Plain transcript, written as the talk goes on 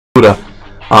in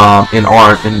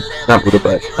Arn, and not Buddha,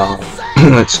 but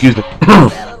excuse me,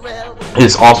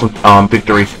 his awesome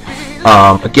victory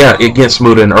again against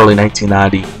Muda in early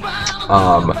 1990.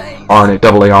 Arn,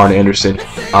 Double A Arn Anderson.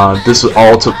 This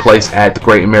all took place at the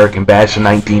Great American Bash in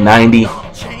 1990.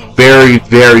 Very,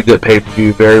 very good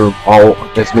pay-per-view.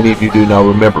 As many of you do know,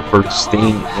 remember for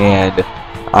Sting and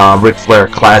Ric Flair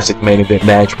classic main event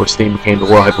match where Sting became the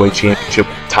World Heavyweight Championship.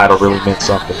 The title really meant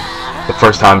something. The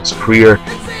first time in his career.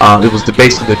 It was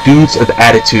basically the Dudes of the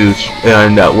Attitude,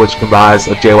 and which comprised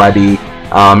of JYD,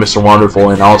 Mr. Wonderful,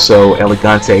 and also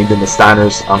Elegante, and then the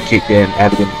Steiners kicked in,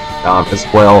 added in as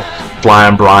well.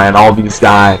 Flying Brian, all these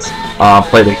guys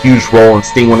played a huge role in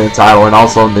Sting winning the title, and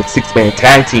also in the six-man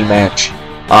tag team match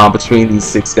between these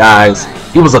six guys.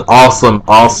 It was an awesome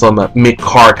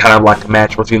mid-card kind of like a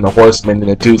match between the Horsemen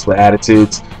and the Dudes with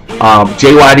Attitudes.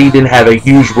 JYD didn't have a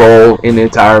huge role in the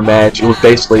entire match. It was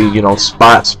basically, you know,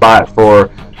 spot for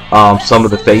some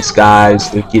of the face guys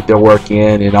to get their work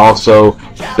in, and also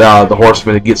the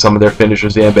Horsemen to get some of their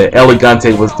finishers in. But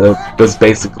Elegante was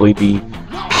basically the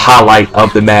highlight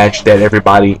of the match that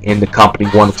everybody in the company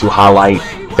wanted to highlight,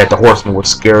 that the Horsemen were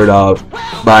scared of.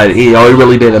 But you know, it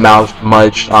really didn't amount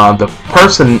much. The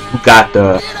person who got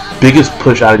the biggest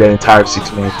push out of that entire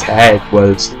six-man tag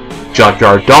was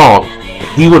Junkyard Dog.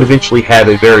 He would eventually have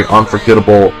a very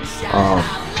unforgettable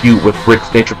feud with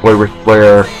Nature Boy Ric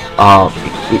Flair.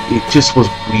 It just was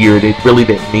weird. It really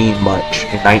didn't mean much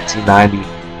in 1990.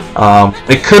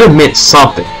 It could have meant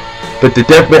something, but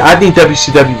I think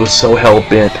WCW was so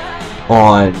hell-bent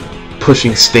on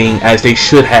pushing Sting, as they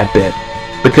should have been,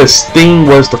 because Sting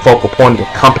was the focal point of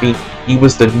the company. He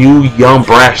was the new, young,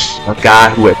 brash guy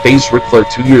who had faced Ric Flair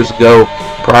 2 years ago,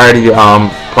 prior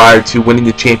to winning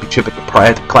the championship at the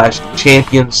Clash of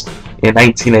Champions in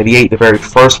 1988, the very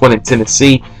first one in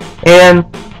Tennessee. And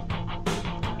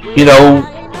you know,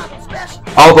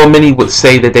 although many would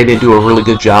say that they didn't do a really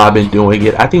good job in doing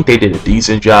it, I think they did a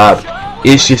decent job.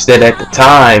 It's just that at the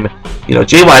time, you know,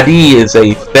 JYD is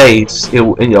a face.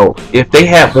 You know, if they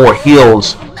had more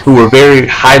heels who were very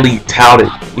highly touted,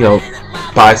 you know,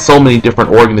 by so many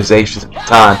different organizations at the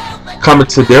time, coming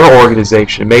to their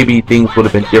organization, maybe things would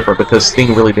have been different, because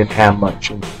Sting really didn't have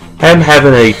much. And him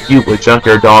having a feud with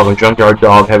Junkyard Dog, or Junkyard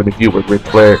Dog having a feud with Ric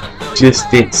Flair,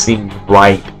 just didn't seem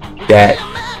right that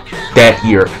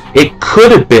year. It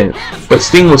could have been, but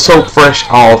Sting was so fresh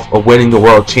off of winning the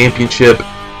World Championship.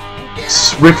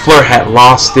 Ric Flair had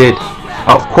lost it.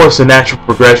 Of course, the natural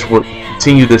progression would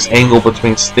continue this angle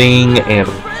between Sting and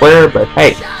Ric Flair, but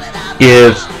hey,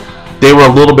 if they were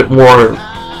a little bit more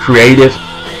creative,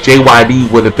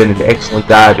 JYD would have been an excellent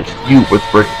guy to feud with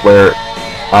Ric Flair,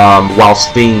 while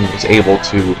Sting was able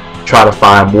to try to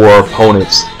find more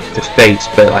opponents to face.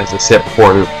 But as I said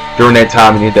before, during that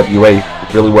time in NWA, it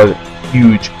really wasn't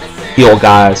huge heel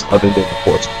guys other than the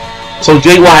course. So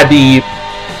JYD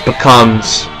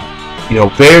becomes, you know,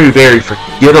 very, very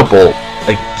forgettable.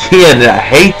 Again, I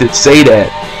hate to say that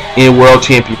in World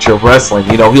Championship Wrestling.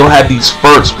 You know, he'll have these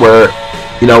spurts where,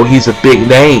 you know, he's a big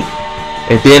name,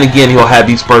 and then again he'll have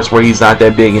these spurts where he's not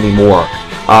that big anymore.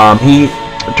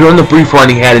 During the brief run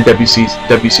he had in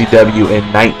WCW in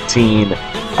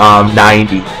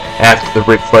 1990, after the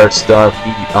Ric Flair stuff,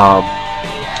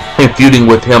 and feuding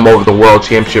with him over the World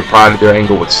Championship prior to their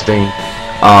angle with Sting.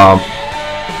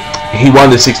 He won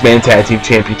the six-man tag team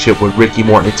championship with Ricky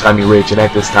Morton and Tommy Rich, and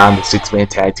at this time the six-man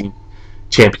tag team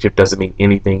championship doesn't mean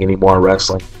anything anymore in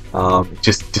wrestling. It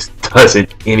just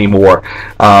doesn't anymore.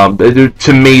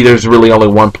 To me, there's really only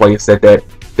one place that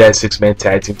six-man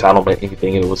tag team title meant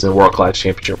anything, and it was in World Class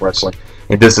Championship Wrestling.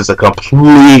 And this is a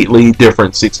completely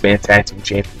different six-man tag team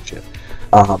championship.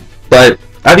 But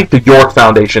I think the York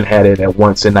Foundation had it at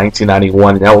once in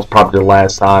 1991, and that was probably the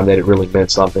last time that it really meant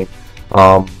something.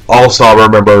 Also, I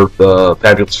remember the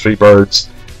Fabulous Freebirds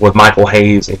with Michael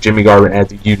Hayes and Jimmy Garvin as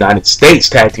the United States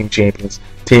Tag Team Champions,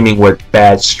 teaming with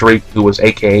Bad Streak, who was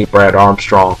AKA Brad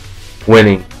Armstrong,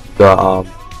 winning the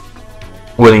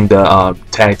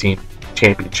tag team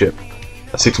championship,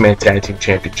 a six-man tag team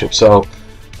championship. So,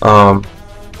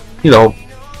 you know,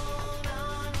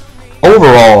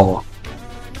 overall,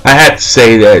 I have to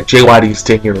say that JYD's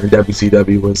tenure in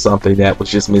WCW was something that was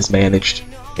just mismanaged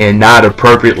and not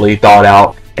appropriately thought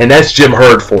out, and that's Jim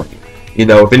Herd for you. You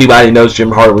know, if anybody knows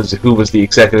Jim Herd who was the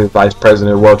executive vice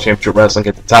president of World Championship Wrestling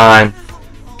at the time,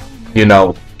 you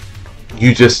know,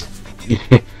 you just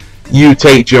you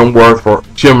take Jim Herd for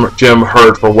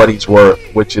what he's worth,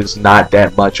 which is not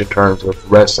that much in terms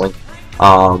of wrestling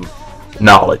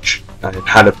knowledge and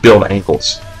how to build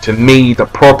angles. To me, the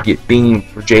appropriate thing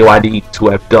for JYD to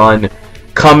have done,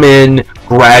 come in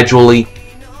gradually,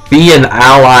 be an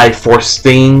ally for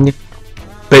Sting,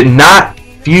 but not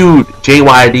feud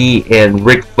JYD and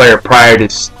Ric Flair prior to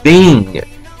Sting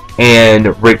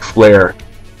and Ric Flair.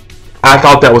 I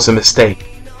thought that was a mistake.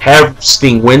 Have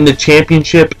Sting win the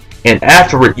championship, and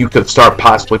after it, you could start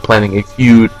possibly planning a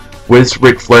feud with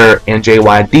Ric Flair and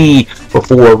JYD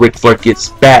before Ric Flair gets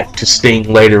back to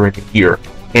Sting later in the year.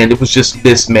 And it was just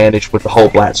mismanaged with the whole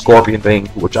Black Scorpion thing,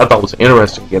 which I thought was an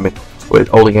interesting gimmick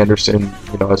with Ole Anderson,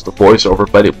 as the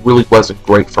voiceover, but it really wasn't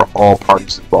great for all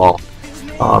parties involved.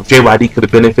 JYD could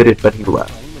have benefited, but he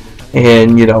left.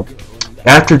 And,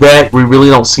 after that, we really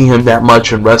don't see him that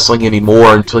much in wrestling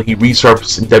anymore until he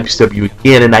resurfaced in WCW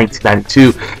again in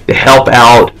 1992 to help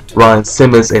out Ron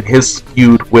Simmons and his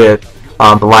feud with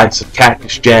the likes of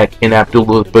Cactus Jack and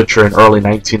Abdullah the Butcher in early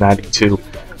 1992,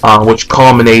 which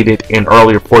culminated in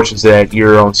earlier portions of that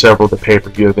year on several of the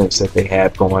pay-per-view events that they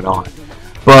had going on.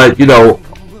 But,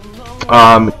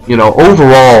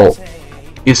 overall,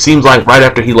 it seems like right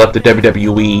after he left the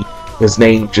WWE, his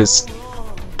name just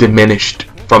diminished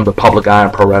from the public eye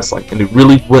in pro wrestling, and it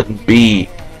really wouldn't be,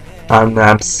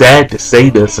 I'm sad to say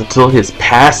this, until his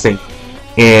passing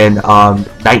in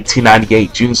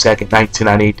 1998, June 2nd,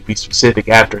 1998 to be specific,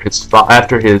 after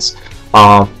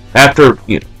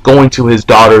going to his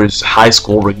daughter's high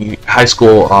school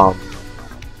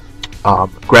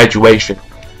graduation.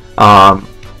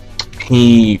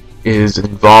 He is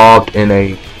involved in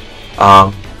a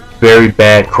very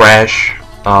bad crash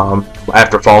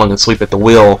after falling asleep at the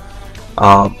wheel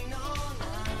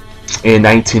in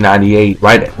 1998,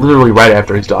 literally right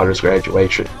after his daughter's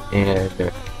graduation, and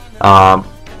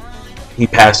he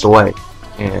passed away.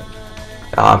 And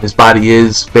his body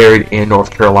is buried in North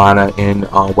Carolina in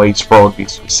Wadesboro, to be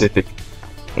specific.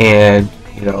 And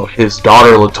his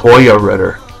daughter Latoya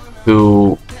Ritter,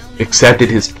 who accepted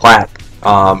his plaque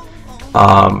and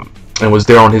was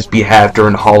there on his behalf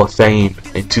during the Hall of Fame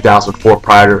in 2004,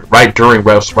 right during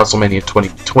WrestleMania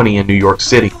 2020 in New York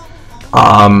City,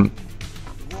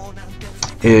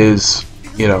 is,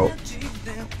 I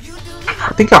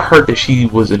think I heard that she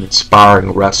was an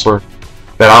inspiring wrestler,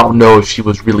 but I don't know if she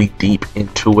was really deep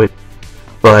into it.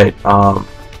 But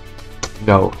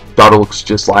daughter looks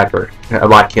just like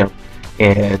him,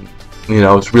 and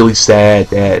it's really sad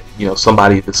that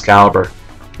somebody of this caliber,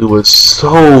 who was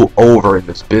so over in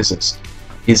this business,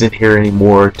 isn't here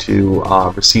anymore to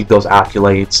receive those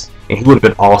accolades. And he would have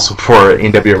been awesome for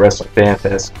NWA Wrestling Fan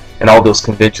Fest and all those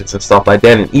conventions and stuff like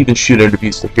that, and even shoot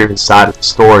interviews to hear his side of the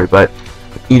story. But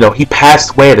he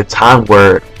passed away at a time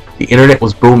where the internet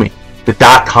was booming. The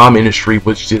 .com industry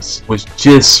was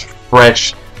just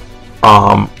fresh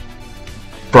from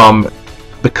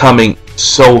becoming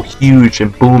so huge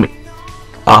and booming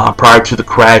prior to the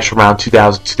crash around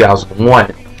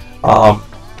 2000-2001,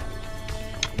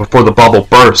 before the bubble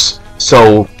burst.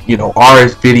 So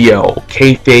RS Video,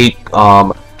 kayfabe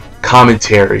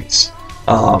commentaries,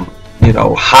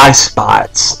 High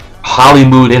Spots,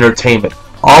 Hollywood Entertainment,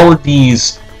 all of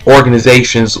these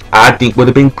organizations, I think, would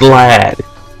have been glad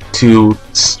to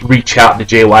reach out to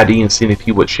JYD and see if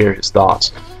he would share his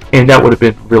thoughts, and that would have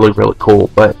been really, really cool.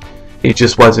 But it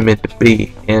just wasn't meant to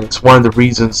be, and it's one of the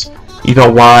reasons,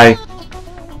 why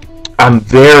I'm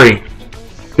very,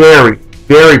 very,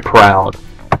 very proud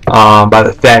by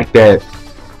the fact that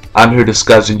I'm here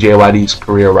discussing JYD's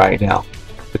career right now,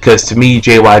 because to me,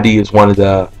 JYD is one of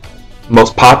the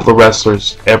most popular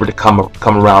wrestlers ever to come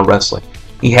around wrestling.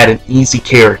 He had an easy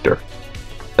character,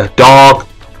 a dog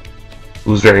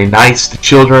who's very nice to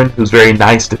children, who's very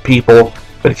nice to people.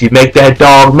 But if you make that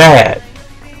dog mad,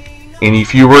 and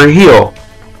if you were a heel,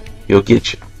 he'll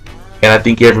get you. And I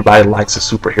think everybody likes a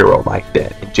superhero like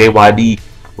that, and JYD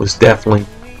was definitely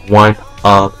one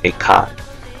of a kind.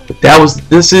 But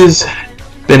this has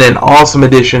been an awesome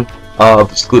edition of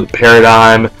the Secluded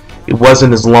Paradyme. It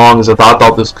wasn't as long as I thought. I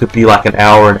thought this could be like an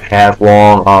hour and a half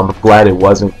long. I'm glad it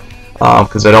wasn't,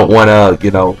 because I don't want to,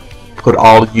 put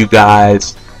all of you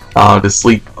guys to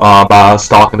sleep by us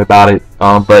talking about it.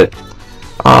 But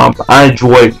I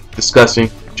enjoyed discussing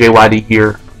JYD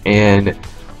here, and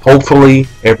hopefully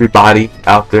everybody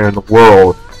out there in the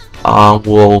world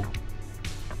will,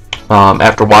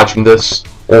 after watching this,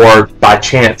 or by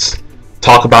chance,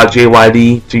 talk about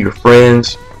JYD to your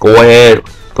friends. Go ahead,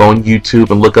 go on YouTube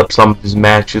and look up some of his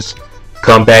matches.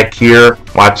 Come back here,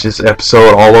 watch this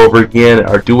episode all over again,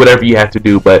 or do whatever you have to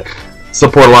do. But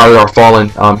support a lot of our fallen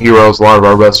heroes, a lot of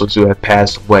our wrestlers who have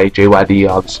passed away. JYD,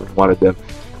 obviously one of them,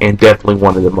 and definitely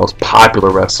one of the most popular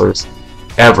wrestlers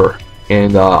ever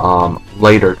in the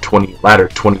latter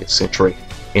 20th century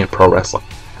in pro wrestling.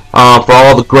 For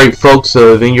all the great folks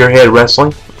of In Your Head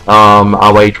Wrestling,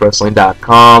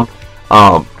 ROHWrestling.com,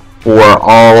 for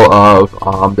all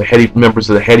of the heady members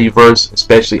of the Headyverse,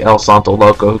 especially El Santo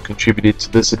Loco, who contributed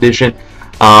to this edition.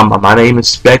 My name is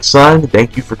Spec-Son.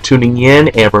 Thank you for tuning in,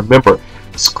 and remember,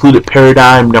 Secluded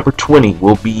Paradyme number 20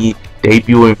 will be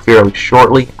debuting fairly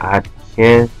shortly. I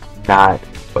cannot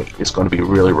wait. It's going to be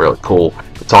really, really cool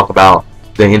to talk about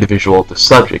the individual, the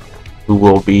subject, who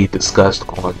will be discussed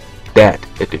on that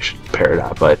edition of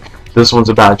Paradyme. But this one's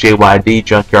about JYD,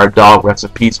 Junkyard Dog. Rest in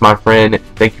peace, my friend.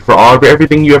 Thank you for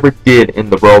everything you ever did in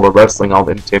the world of wrestling, all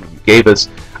the entertainment you gave us.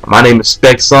 My name is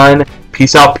Spec-Son.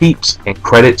 Peace out, peeps, and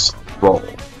credits roll.